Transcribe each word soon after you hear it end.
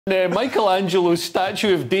Michelangelo's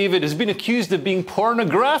statue of David has been accused of being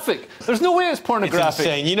pornographic. There's no way it's pornographic. It's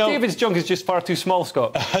insane. You know, David's junk is just far too small,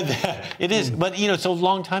 Scott. It is, but you know, it's a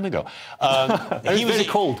long time ago. He was very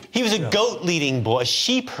cold. He was a goat-leading boy, a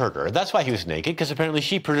sheep herder. That's why he was naked, because apparently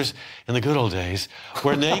sheep herders in the good old days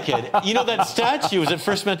were naked. You know, that statue was at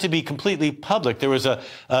first meant to be completely public. There was a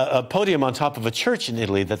podium on top of a church in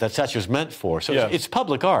Italy that statue was meant for. So it's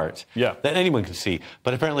public art that anyone can see.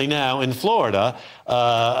 But apparently now in Florida,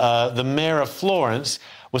 the mayor of Florence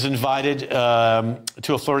was invited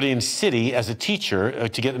to a Floridian city as a teacher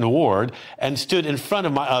to get an award, and stood in front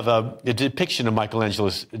of a depiction of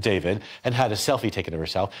Michelangelo's David and had a selfie taken of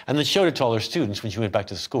herself, and then showed it to all her students when she went back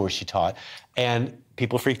to the school where she taught. And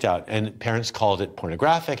people freaked out, and parents called it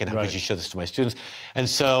pornographic, and how could you show this to my students? And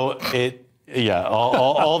so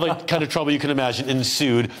all the kind of trouble you can imagine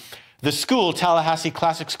ensued. The school, Tallahassee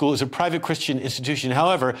Classic School, is a private Christian institution.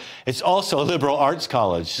 However, it's also a liberal arts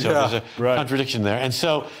college, so there's a contradiction there. And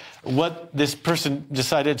so what this person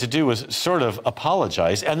decided to do was sort of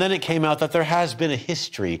apologize, and then it came out that there has been a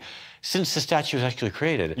history since the statue was actually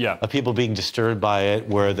created of people being disturbed by it,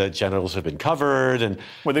 where the genitals have been covered. And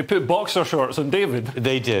well, they put boxer shorts on David.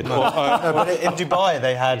 They did. But in Dubai,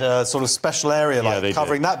 they had a sort of special area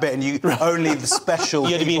covering that bit, and only the special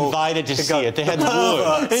you had to be invited to see it. They had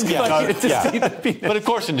wood. But of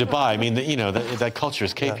course, in Dubai, I mean, you know, that culture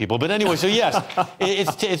is cave people. But anyway, so yes,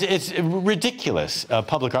 it's ridiculous,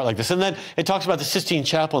 public art like this. And then it talks about the Sistine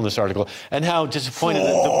Chapel in this article and how disappointed.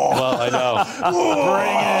 Well, I know.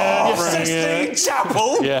 Bring it. Sistine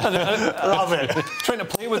Chapel? Love it. Trying to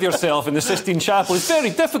play with yourself in the Sistine Chapel is very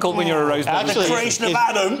difficult when you're aroused. Actually, the creation of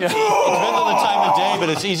Adam. It depends on the time of day, but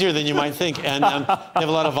it's easier than you might think. And they have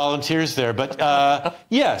a lot of volunteers there. But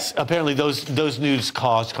yes, apparently those nudes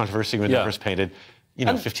caused controversy when they first painted. You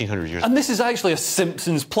know, 1,500 years ago. And this is actually a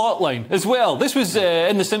Simpsons plotline as well. This was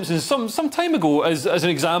in The Simpsons some time ago as an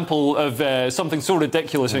example of something so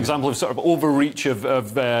ridiculous, an example of sort of overreach of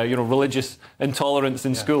you know, religious intolerance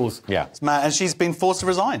in schools. And she's been forced to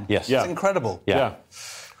resign. Yes. It's incredible.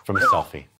 From a selfie.